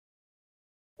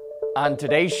On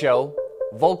today's show,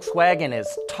 Volkswagen is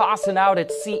tossing out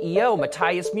its CEO,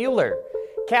 Matthias Müller.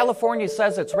 California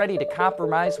says it's ready to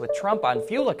compromise with Trump on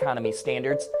fuel economy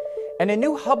standards, and a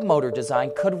new hub motor design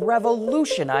could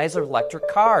revolutionize electric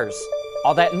cars.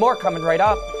 All that and more coming right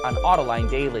up on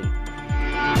Autoline Daily.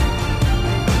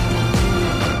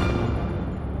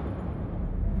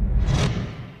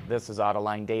 This is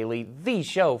Autoline Daily, the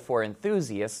show for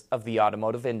enthusiasts of the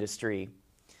automotive industry.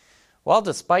 Well,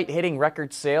 despite hitting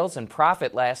record sales and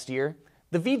profit last year,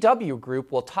 the VW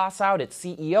Group will toss out its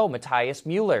CEO, Matthias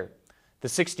Müller. The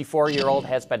 64-year-old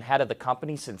has been head of the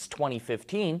company since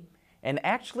 2015 and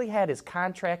actually had his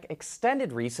contract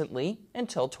extended recently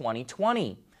until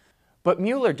 2020. But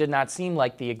Müller did not seem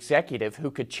like the executive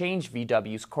who could change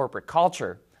VW's corporate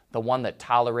culture, the one that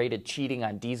tolerated cheating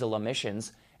on diesel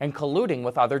emissions and colluding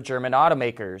with other German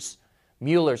automakers.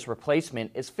 Müller's replacement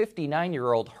is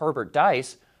 59-year-old Herbert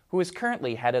Diess, who is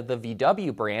currently head of the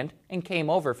VW brand and came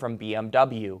over from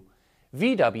BMW.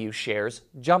 VW shares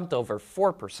jumped over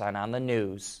 4% on the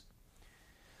news.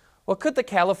 Well, could the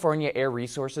California Air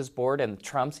Resources Board and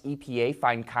Trump's EPA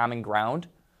find common ground?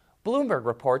 Bloomberg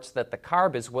reports that the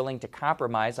CARB is willing to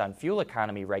compromise on fuel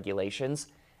economy regulations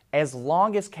as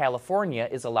long as California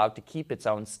is allowed to keep its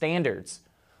own standards.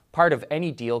 Part of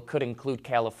any deal could include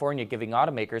California giving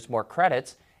automakers more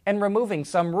credits and removing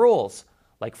some rules,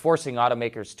 like forcing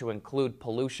automakers to include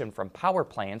pollution from power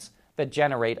plants that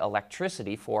generate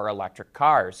electricity for electric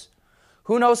cars.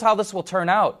 Who knows how this will turn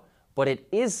out, but it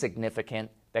is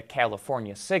significant that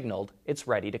California signaled it's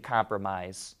ready to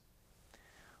compromise.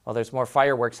 Well, there's more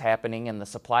fireworks happening in the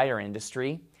supplier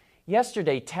industry.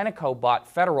 Yesterday, Tenneco bought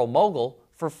Federal Mogul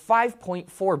for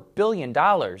 $5.4 billion,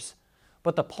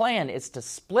 but the plan is to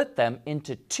split them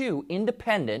into two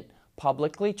independent,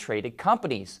 publicly traded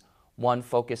companies, one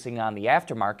focusing on the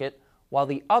aftermarket, while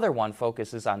the other one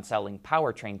focuses on selling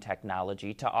powertrain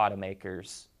technology to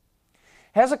automakers.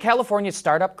 Has a California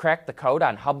startup cracked the code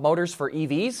on hub motors for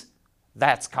EVs?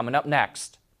 That's coming up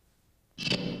next.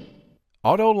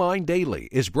 Autoline Daily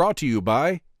is brought to you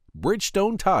by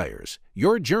Bridgestone Tires,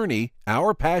 your journey,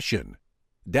 our passion.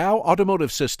 Dow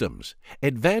Automotive Systems,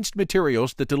 advanced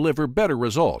materials that deliver better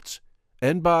results.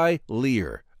 And by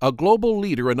Lear, a global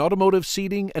leader in automotive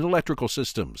seating and electrical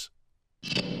systems.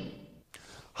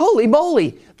 Holy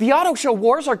moly! The auto show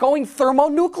wars are going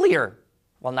thermonuclear!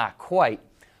 Well, not quite.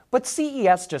 But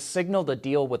CES just signaled a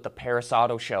deal with the Paris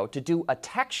Auto Show to do a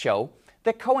tech show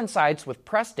that coincides with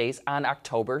press days on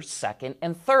October 2nd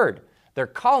and 3rd. They're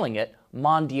calling it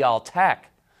Mondial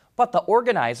Tech. But the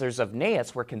organizers of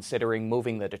NAIAS were considering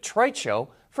moving the Detroit show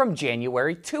from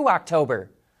January to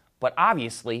October. But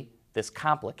obviously, this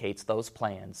complicates those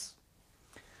plans.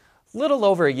 Little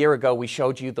over a year ago, we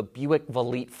showed you the Buick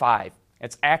Velite 5.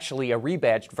 It's actually a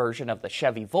rebadged version of the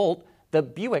Chevy Volt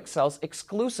that Buick sells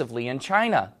exclusively in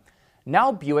China.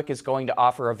 Now Buick is going to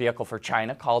offer a vehicle for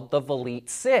China called the Velite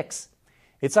 6.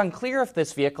 It's unclear if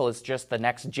this vehicle is just the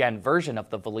next-gen version of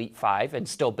the Velite 5 and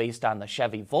still based on the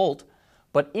Chevy Volt,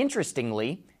 but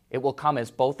interestingly, it will come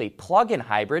as both a plug-in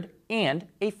hybrid and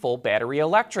a full battery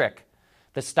electric.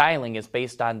 The styling is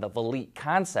based on the Velite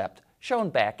concept,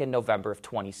 shown back in November of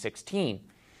 2016.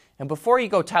 And before you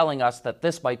go telling us that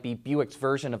this might be Buick's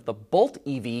version of the Bolt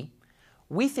EV,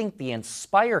 we think the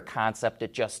Inspire concept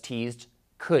it just teased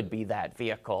could be that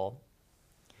vehicle.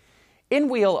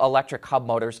 In-wheel electric hub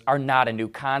motors are not a new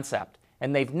concept,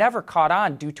 and they've never caught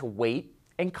on due to weight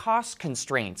and cost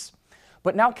constraints.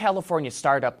 But now California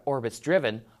startup Orbis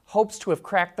Driven hopes to have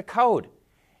cracked the code.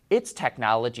 Its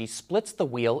technology splits the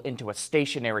wheel into a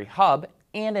stationary hub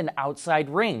and an outside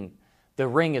ring. The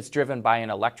ring is driven by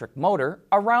an electric motor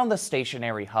around the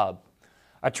stationary hub.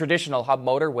 A traditional hub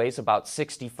motor weighs about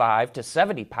 65 to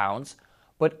 70 pounds,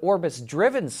 but Orbis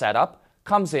Driven setup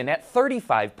comes in at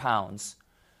 35 pounds.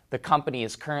 The company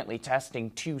is currently testing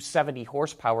two 70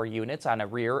 horsepower units on a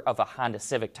rear of a Honda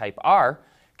Civic Type R,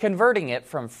 converting it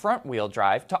from front-wheel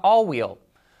drive to all-wheel.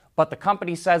 But the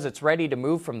company says it's ready to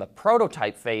move from the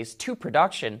prototype phase to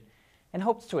production and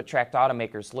hopes to attract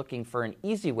automakers looking for an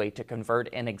easy way to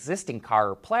convert an existing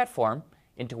car or platform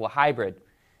into a hybrid.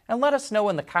 And let us know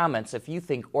in the comments if you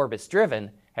think Orbis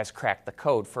Driven has cracked the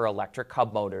code for electric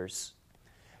hub motors.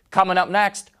 Coming up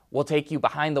next, we'll take you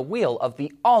behind the wheel of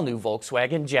the all-new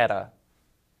Volkswagen Jetta.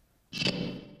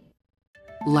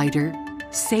 Lighter,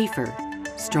 safer,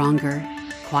 stronger,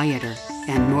 quieter,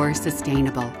 and more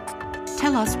sustainable.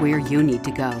 Tell us where you need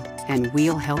to go, and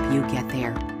we'll help you get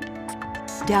there.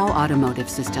 Dow Automotive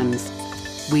Systems.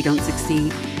 We don't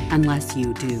succeed unless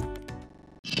you do.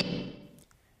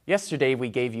 Yesterday, we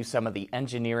gave you some of the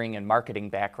engineering and marketing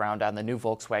background on the new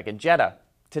Volkswagen Jetta.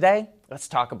 Today, let's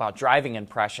talk about driving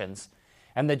impressions.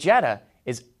 And the Jetta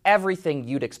is everything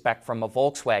you'd expect from a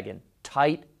Volkswagen: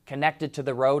 tight, connected to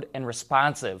the road, and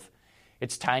responsive.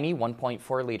 Its tiny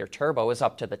 1.4-liter turbo is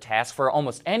up to the task for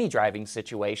almost any driving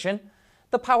situation.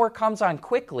 The power comes on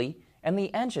quickly, and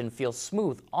the engine feels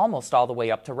smooth almost all the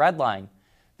way up to redline.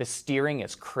 The steering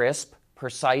is crisp,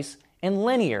 precise, and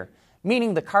linear,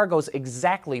 meaning the car goes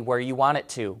exactly where you want it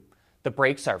to. The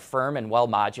brakes are firm and well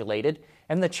modulated,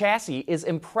 and the chassis is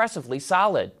impressively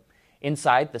solid.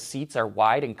 Inside, the seats are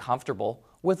wide and comfortable,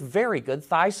 with very good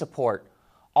thigh support.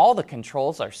 All the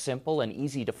controls are simple and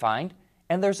easy to find,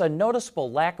 and there's a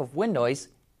noticeable lack of wind noise,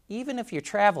 even if you're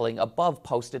traveling above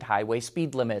posted highway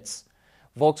speed limits.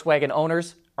 Volkswagen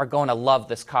owners are going to love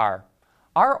this car.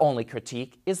 Our only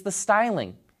critique is the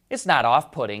styling. It's not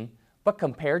off-putting, but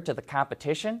compared to the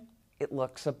competition, it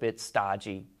looks a bit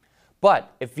stodgy.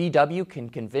 But if VW can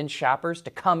convince shoppers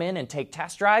to come in and take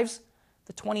test drives,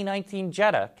 the 2019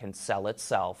 Jetta can sell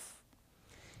itself.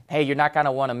 Hey, you're not going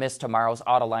to want to miss tomorrow's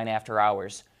Autoline After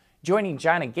Hours. Joining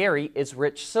John and Gary is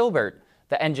Rich Silbert,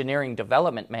 the Engineering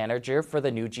Development Manager for the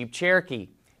new Jeep Cherokee.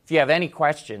 If you have any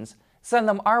questions, send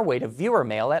them our way to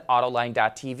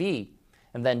viewermail@autoline.tv.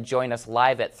 And then join us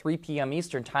live at 3 p.m.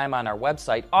 Eastern Time on our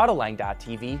website,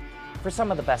 autoline.tv, for some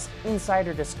of the best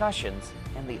insider discussions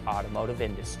in the automotive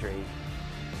industry.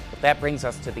 But that brings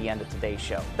us to the end of today's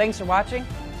show. Thanks for watching.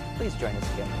 Please join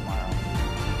us again tomorrow.